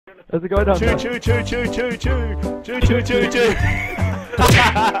There's a guy down there. Choo choo choo choo choo choo choo choo choo.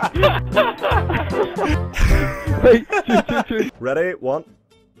 Wait, choo choo choo. Ready? 1,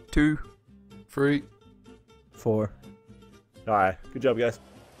 2, 3, 4. Alright, good job guys.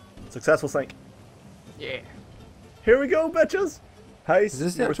 Successful sink. Yeah. Here we go, bitches! Heist Is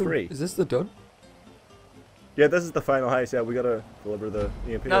this the number actual, 3. Is this the done? Yeah, this is the final heist. Yeah, we gotta deliver the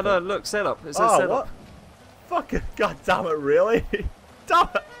EMP. No, no, look, setup. It says Oh, setup. what? Fuck it. God damn it, really? Damn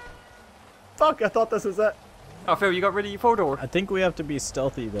it! Fuck, I thought this was it. Oh, Phil, you got rid of your photo. I think we have to be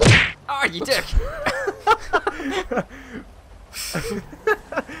stealthy though. Ah, you dick!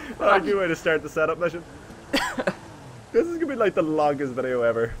 Oh, good way to start the setup mission. This is gonna be like the longest video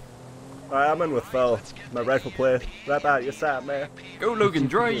ever. Alright, I'm in with Phil. My rifle plate. Right back, you sat, man. Go, Logan,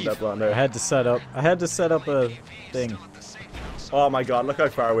 drive! That blonde I there. had to set up a thing. Oh my god, look how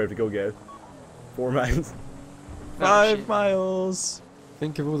far we have to go, guys. 4 miles. 5 miles.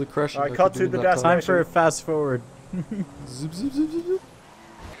 Think of all the crashes. Alright, I cut could to do the in that time. Time for a fast forward. Zip, zip, zip, zip, zip.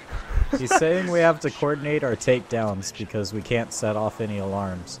 He's saying we have to coordinate our takedowns because we can't set off any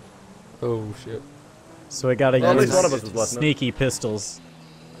alarms. Oh shit. So we gotta Well, at least use one of us is listening. sneaky pistols.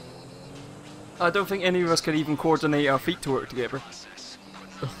 I don't think any of us could even coordinate our feet to work together.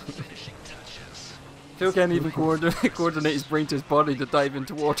 Phil can't even coordinate his brain to his body to dive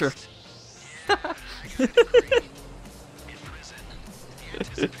into water.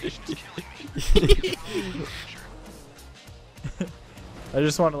 I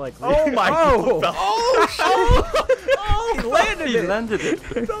just want to like. Oh my god! He landed He it. landed it.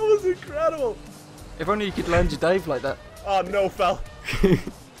 That was incredible! If only you could land your dive like that. Oh no, Phil.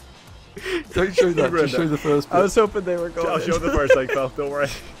 Don't show that. ruined Just show it. the first bit. I was hoping they were going. I'll show the first thing, Phil. Don't worry.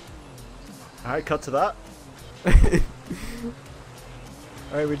 Alright, cut to that.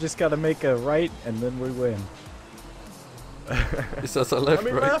 Alright, we just gotta make a right and then we win. It's us on left, I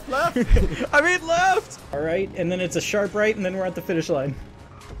mean, right? left. I mean left! Alright, and then it's a sharp right and then we're at the finish line.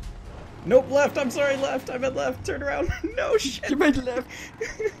 Nope, left, I'm sorry, left, I meant left, turn around. No shit. You made left.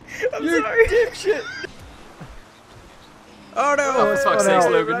 I'm You sorry. dipshit. Oh no! Oh, for fuck's sakes,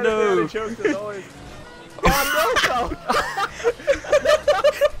 Logan, Right no. there, he choked his noise. Oh no, Phil!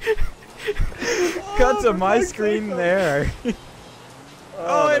 Cut to for my fuck's screen sake, there.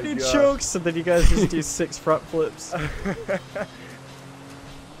 Oh, my and he God. chokes, and then you guys just do 6 front flips. I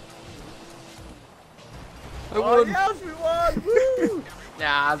Oh won. yes, we won! Woo!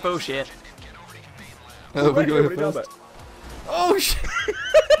 Nah, bullshit. Oh, we Wait, got what it are you done first. about? Oh shit.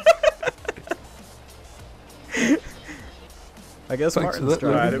 I guess Thanks for Martin's that,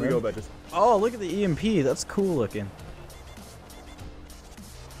 driving. Alright, here we right? go, bitches. Oh, look at the EMP. That's cool looking.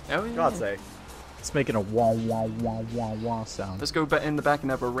 Oh, yeah. God's sake. It's making a wah wah wah wah wah sound. Let's go in the back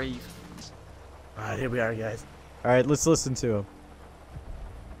and have a rave. Alright, here we are, guys. All right, let's listen to him.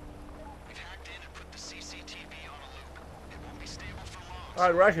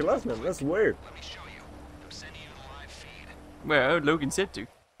 Alright, we're actually listening. That's weird. Well, Logan said to.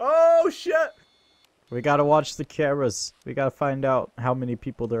 Oh shit! We gotta watch the cameras. We gotta find out how many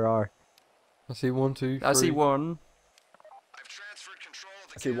people there are. I see 1, 2, 3. I see one.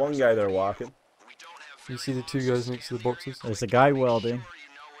 I see one guy there walking. You see the 2 guys next to the boxes? There's a guy welding.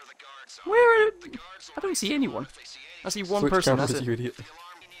 Where? I don't see anyone. I see one Switch person. cameras, That's it. you idiot.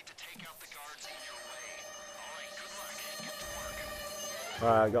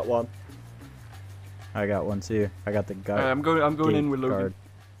 Alright, I got one. I got one too. I got the guy. I'm going in with Logan. guard.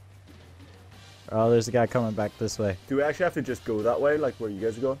 Oh, there's a guy coming back this way. Do we actually have to just go that way, like where you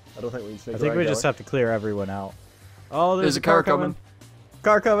guys are going? I don't think we need to sneak I think around we that just way. have to clear everyone out. Oh, There's a car coming.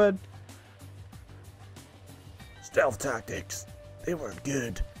 Car coming. Stealth tactics. They weren't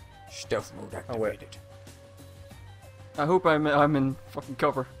good. Stealth mode Oh, wait. activated. I hope I'm in fucking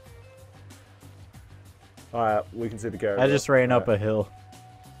cover. Alright, we can see the car. I just ran up Alright. a hill.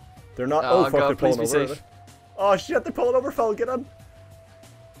 They're not. Oh, Oh, fuck, God, they're please pulling be over. safe. Oh shit, they're pulling over, Phil. Get on.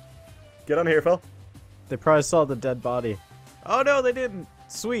 Get on here, Phil. They probably saw the dead body. Oh no, they didn't.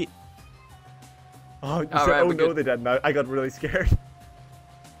 Sweet. Oh, Alright, oh we're no, good. they didn't. I got really scared.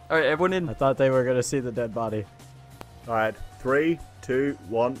 Alright, everyone I in. thought they were gonna see the dead body. Alright, 3, 2,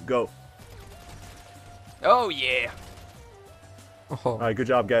 1, go. Oh, yeah. Oh, Alright, good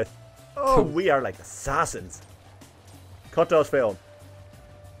job, guys. Oh, we are like assassins. Cut to us, Phil.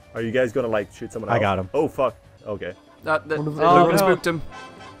 Are you guys gonna like shoot someone else? I got him. Oh fuck. Okay. Logan Oh, no. spooked him.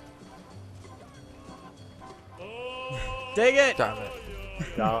 Dang it! damn it.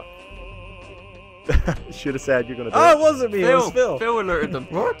 Nah. Should have said you're gonna do Oh, it. it wasn't me. It was Phil. Phil alerted them.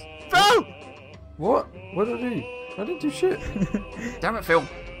 What? Phil! What? What did I do? I didn't do shit. Damn it, Phil.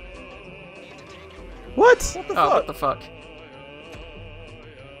 What? What the Oh, fuck? what the fuck?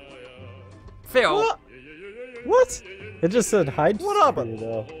 Phil, What? What? It just said hide. What happened?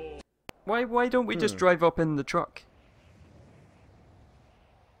 Though. why don't we just drive up in the truck?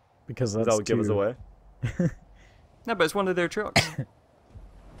 Because that's That would give us too- away. No, but it's one of their trucks.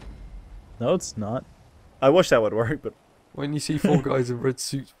 No, it's not. I wish that would work, but When you see 4 guys in red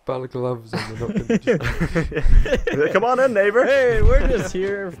suits, balaclavas, and they're not gonna just... come on in, neighbor. Hey, we're just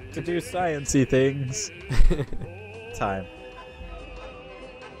here to do sciencey things. Time.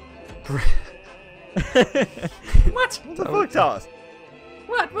 What? What the fuck, Thomas?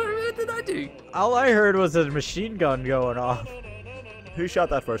 What did I do? All I heard was a machine gun going off. Who shot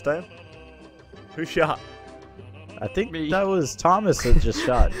that first time? Who shot? I think Me. that was Thomas that just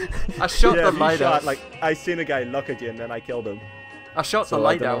shot. I shot Yeah, the if you light shot, out. like, I seen a guy look at you and then I killed him. I shot So the I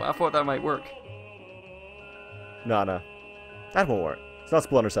light dunno. out. I thought that might work. No. That won't work. It's not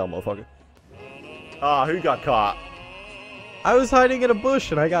Splinter Cell, motherfucker. Ah, who got caught? I was hiding in a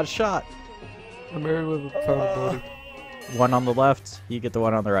bush and I got shot. I'm married with a found a body. One on the left, you get the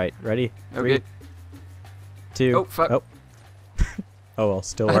one on the right. Ready? Okay. 3, 2. Oh, fuck. Oh, oh well,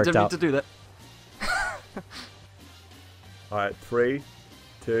 still I worked didn't mean out. to do that. Alright, 3,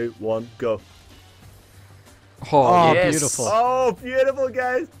 2, 1, go. Oh, yes. beautiful. Oh, beautiful,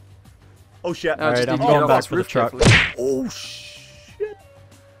 guys. Oh, shit. I just Alright, I'm need to going get off back this for the roof truck. carefully. Oh, shit.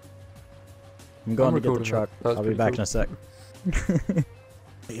 I'm going I'm to get the recording truck. that. That was I'll be pretty back cool. in a sec.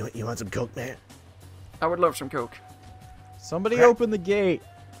 You want some coke, man? I would love some coke. Somebody open the gate.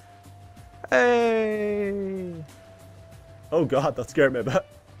 Hey. Oh, God, that scared me a bit.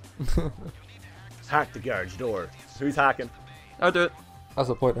 Hack the garage door. Who's hacking? I'll do it. That's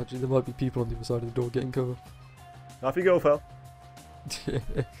the point, actually. There might be people on the other side of the door getting cover. Off you go, Phil.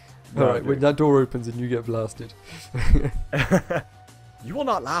 Alright, when that door opens and you get blasted. You will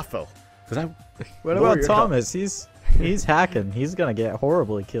not laugh, Phil. Because I... What Lower about your Thomas? He's hacking. He's gonna get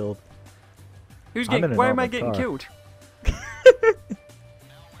horribly killed. Who's I'm in getting? an Why am I armored getting car. killed?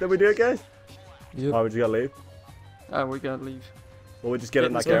 Did we do it, guys? Yep. Why would you gotta leave? Oh, we gotta leave. Well, we just get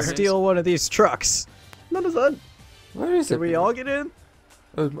in that Getting Let's car. scared. steal one of these trucks. None of that. Where is Did it? we all get in?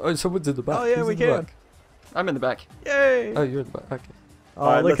 Oh, someone's in the back. Oh, yeah, Who's we in the can. back? I'm in the back. Yay! Oh, you're in the back. Okay. Oh,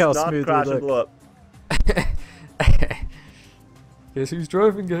 Alright, look let's how not smooth crash we and look. blow up. Guess who's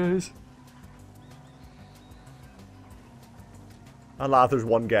driving, guys? I laugh. There's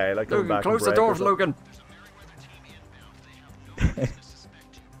one guy like going Logan, back. close and the brake or doors, something. Logan.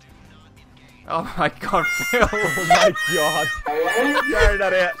 Oh my god, Phil. Oh my god. You're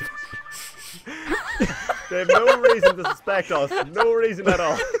not it. They have no reason to suspect us. No reason at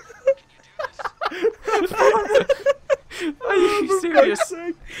all. Are you serious?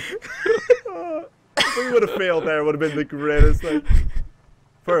 If we would have failed there, it would have been the greatest thing.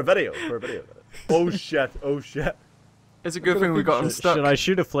 For a video. Oh shit. Oh shit. It's a good thing we got him stuck. Should I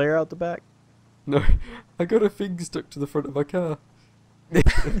shoot a flare out the back? No, I got a thing stuck to the front of my car.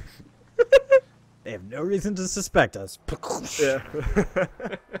 They have no reason to suspect us. Yeah.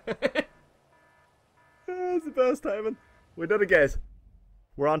 That's the best timing. We did it, guys.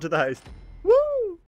 We're on to the heist.